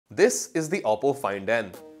This is the Oppo Find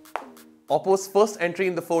N. Oppo's first entry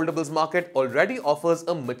in the foldables market already offers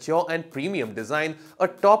a mature and premium design, a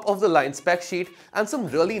top-of-the-line spec sheet, and some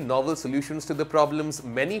really novel solutions to the problems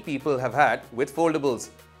many people have had with foldables.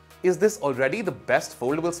 Is this already the best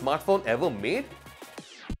foldable smartphone ever made?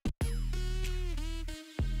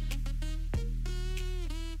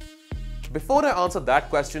 Before I answer that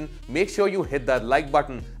question, make sure you hit that like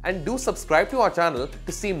button and do subscribe to our channel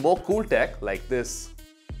to see more cool tech like this.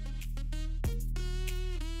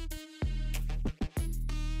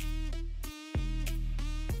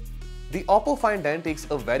 The Oppo Find N takes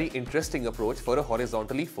a very interesting approach for a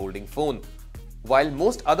horizontally folding phone. While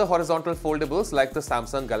most other horizontal foldables like the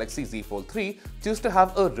Samsung Galaxy Z Fold 3 choose to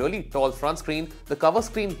have a really tall front screen, the cover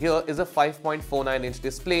screen here is a 5.49-inch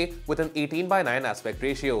display with an 18:9 aspect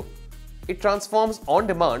ratio. It transforms on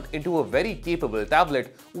demand into a very capable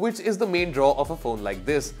tablet, which is the main draw of a phone like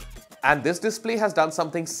this. And this display has done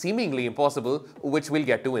something seemingly impossible, which we'll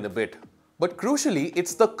get to in a bit. But crucially,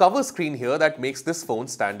 it's the cover screen here that makes this phone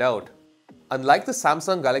stand out. Unlike the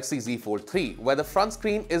Samsung Galaxy Z Fold 3, where the front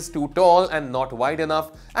screen is too tall and not wide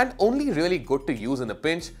enough and only really good to use in a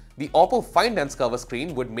pinch, the Oppo Find N's cover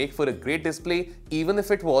screen would make for a great display even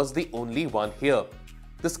if it was the only one here.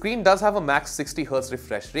 The screen does have a max 60Hz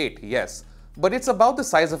refresh rate, yes, but it's about the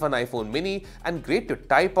size of an iPhone mini and great to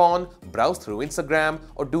type on, browse through Instagram,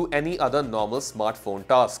 or do any other normal smartphone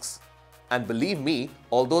tasks. And believe me,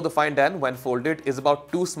 although the Find N when folded is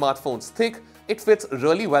about 2 smartphones thick, it fits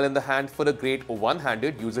really well in the hand for a great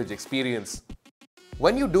one-handed usage experience.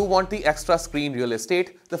 When you do want the extra screen real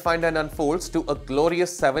estate, the Find N unfolds to a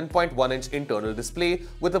glorious 7.1-inch internal display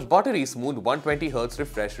with a buttery smooth 120Hz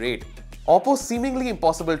refresh rate. Oppo's seemingly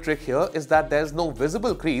impossible trick here is that there's no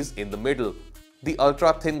visible crease in the middle. The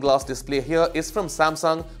ultra-thin glass display here is from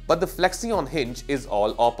Samsung, but the Flexion hinge is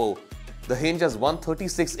all Oppo. The hinge has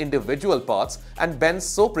 136 individual parts and bends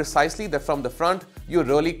so precisely that from the front, you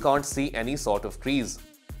really can't see any sort of crease.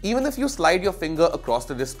 Even if you slide your finger across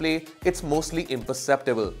the display, it's mostly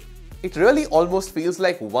imperceptible. It really almost feels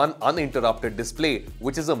like one uninterrupted display,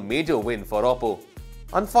 which is a major win for Oppo.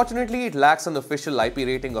 Unfortunately, it lacks an official IP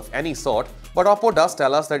rating of any sort, but Oppo does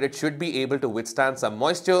tell us that it should be able to withstand some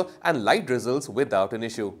moisture and light drizzles without an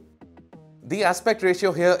issue. The aspect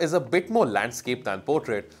ratio here is a bit more landscape than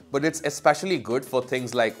portrait, but it's especially good for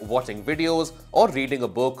things like watching videos or reading a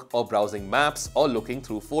book or browsing maps or looking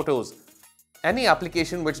through photos. Any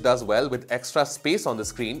application which does well with extra space on the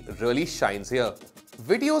screen really shines here.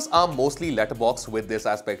 Videos are mostly letterboxed with this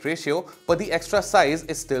aspect ratio, but the extra size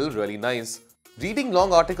is still really nice. Reading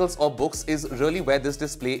long articles or books is really where this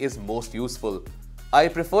display is most useful. I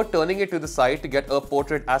prefer turning it to the side to get a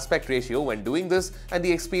portrait aspect ratio when doing this, and the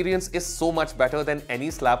experience is so much better than any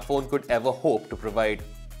slab phone could ever hope to provide.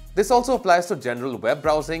 This also applies to general web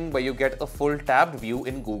browsing, where you get a full tabbed view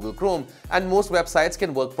in Google Chrome, and most websites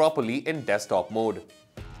can work properly in desktop mode.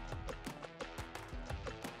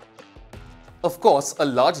 Of course, a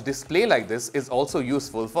large display like this is also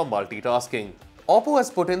useful for multitasking. Oppo has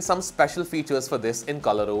put in some special features for this in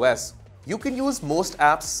ColorOS. You can use most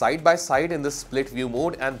apps side by side in the split view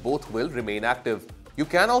mode and both will remain active. You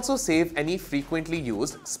can also save any frequently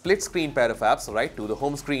used split screen pair of apps right to the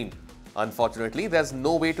home screen. Unfortunately, there's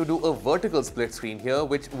no way to do a vertical split screen here,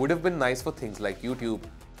 which would have been nice for things like YouTube.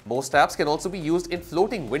 Most apps can also be used in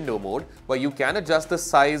floating window mode, where you can adjust the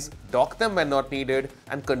size, dock them when not needed,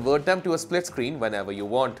 and convert them to a split screen whenever you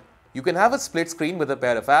want. You can have a split screen with a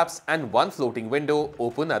pair of apps and one floating window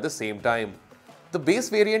open at the same time. The base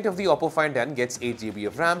variant of the Oppo Find N gets 8GB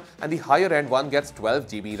of RAM and the higher end one gets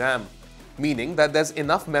 12GB RAM, meaning that there's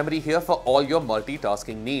enough memory here for all your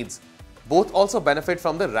multitasking needs. Both also benefit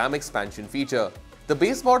from the RAM expansion feature. The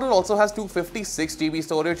base model also has 256GB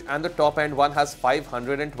storage and the top end one has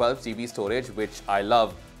 512GB storage, which I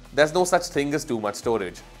love. There's no such thing as too much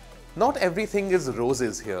storage. Not everything is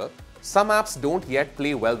roses here. Some apps don't yet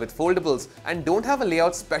play well with foldables and don't have a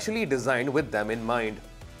layout specially designed with them in mind.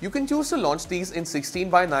 You can choose to launch these in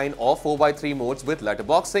 16:9 or 4:3 modes with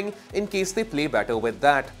letterboxing in case they play better with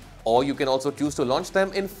that. Or you can also choose to launch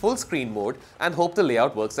them in full screen mode and hope the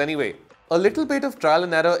layout works anyway. A little bit of trial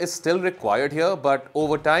and error is still required here, but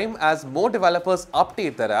over time, as more developers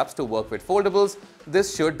update their apps to work with foldables,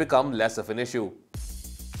 this should become less of an issue.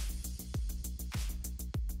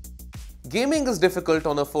 Gaming is difficult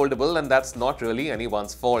on a foldable, and that's not really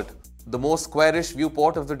anyone's fault. The more squarish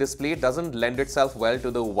viewport of the display doesn't lend itself well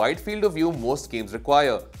to the wide field of view most games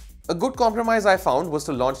require. A good compromise I found was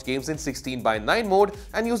to launch games in 16:9 mode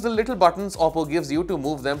and use the little buttons Oppo gives you to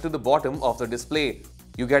move them to the bottom of the display.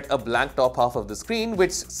 You get a blank top half of the screen,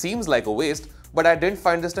 which seems like a waste, but I didn't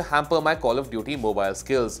find this to hamper my Call of Duty mobile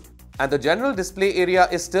skills. And the general display area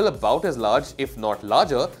is still about as large, if not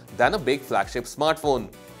larger, than a big flagship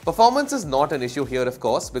smartphone. Performance is not an issue here, of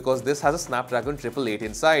course, because this has a Snapdragon 888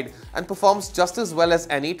 inside and performs just as well as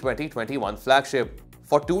any 2021 flagship.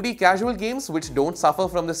 For 2D casual games which don't suffer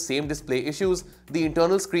from the same display issues, the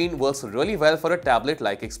internal screen works really well for a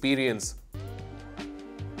tablet-like experience.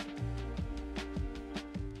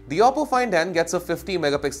 The Oppo Find N gets a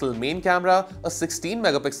 50-megapixel main camera, a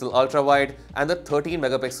 16-megapixel ultra-wide, and a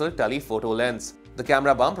 13-megapixel telephoto lens. The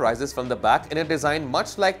camera bump rises from the back in a design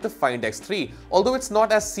much like the Find X3, although it's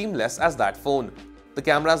not as seamless as that phone. The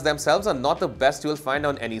cameras themselves are not the best you'll find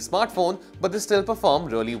on any smartphone, but they still perform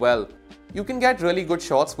really well. You can get really good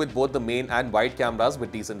shots with both the main and wide cameras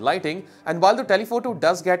with decent lighting, and while the telephoto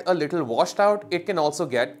does get a little washed out, it can also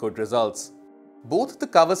get good results. Both the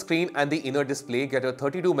cover screen and the inner display get a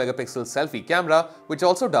 32-megapixel selfie camera, which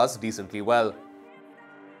also does decently well.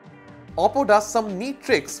 Oppo does some neat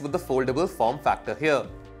tricks with the foldable form factor here.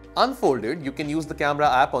 Unfolded, you can use the camera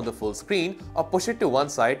app on the full screen or push it to one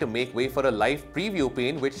side to make way for a live preview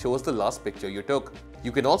pane which shows the last picture you took.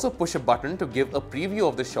 You can also push a button to give a preview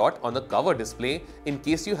of the shot on the cover display in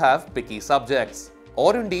case you have picky subjects.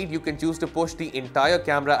 Or indeed, you can choose to push the entire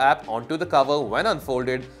camera app onto the cover when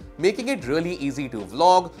unfolded, making it really easy to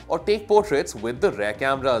vlog or take portraits with the rear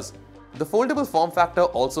cameras. The foldable form factor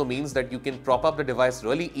also means that you can prop up the device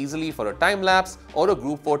really easily for a time lapse or a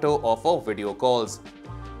group photo or for video calls.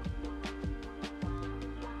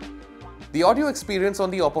 The audio experience on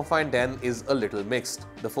the Oppo Find N is a little mixed.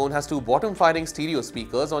 The phone has two bottom-firing stereo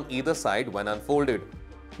speakers on either side when unfolded.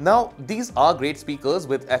 Now, these are great speakers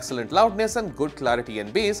with excellent loudness and good clarity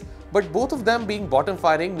and bass, but both of them being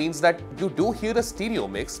bottom-firing means that you do hear a stereo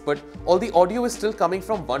mix, but all the audio is still coming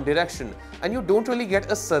from one direction, and you don't really get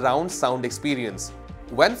a surround sound experience.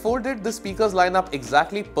 When folded, the speakers line up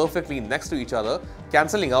exactly perfectly next to each other,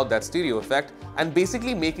 cancelling out that stereo effect and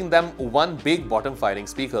basically making them one big bottom-firing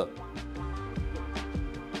speaker.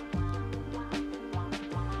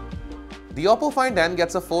 The Oppo Find N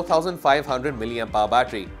gets a 4500 mAh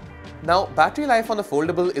battery. Now, battery life on a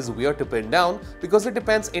foldable is weird to pin down because it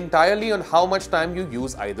depends entirely on how much time you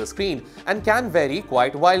use either screen and can vary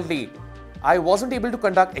quite wildly. I wasn't able to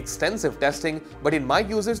conduct extensive testing, but in my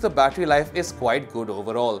usage the battery life is quite good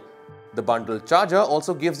overall. The bundled charger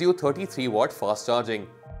also gives you 33-watt fast charging.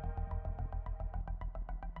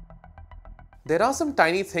 There are some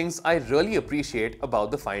tiny things I really appreciate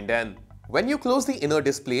about the Find N. When you close the inner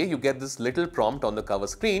display, you get this little prompt on the cover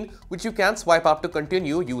screen, which you can swipe up to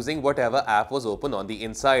continue using whatever app was open on the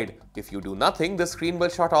inside. If you do nothing, the screen will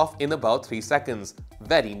shut off in about 3 seconds.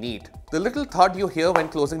 Very neat. The little thud you hear when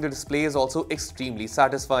closing the display is also extremely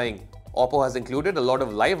satisfying. Oppo has included a lot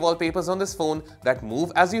of live wallpapers on this phone that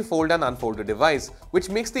move as you fold and unfold the device, which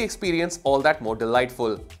makes the experience all that more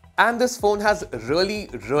delightful. And this phone has really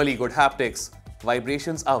good haptics.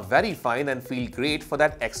 Vibrations are very fine and feel great for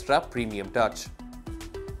that extra premium touch.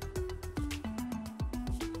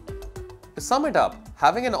 To sum it up,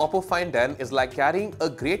 having an Oppo Find N is like carrying a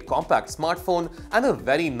great compact smartphone and a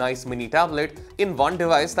very nice mini tablet in one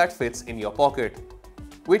device that fits in your pocket.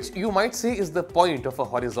 Which you might say is the point of a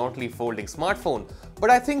horizontally folding smartphone, but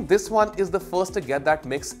I think this one is the first to get that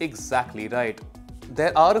mix exactly right.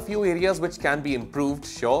 There are a few areas which can be improved,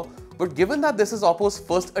 sure, but given that this is Oppo's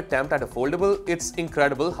first attempt at a foldable, it's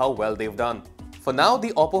incredible how well they've done. For now,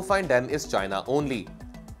 the Oppo Find N is China only.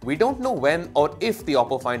 We don't know when or if the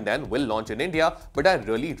Oppo Find N will launch in India, but I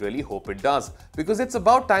really hope it does, because it's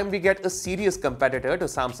about time we get a serious competitor to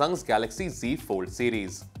Samsung's Galaxy Z Fold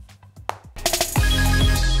series.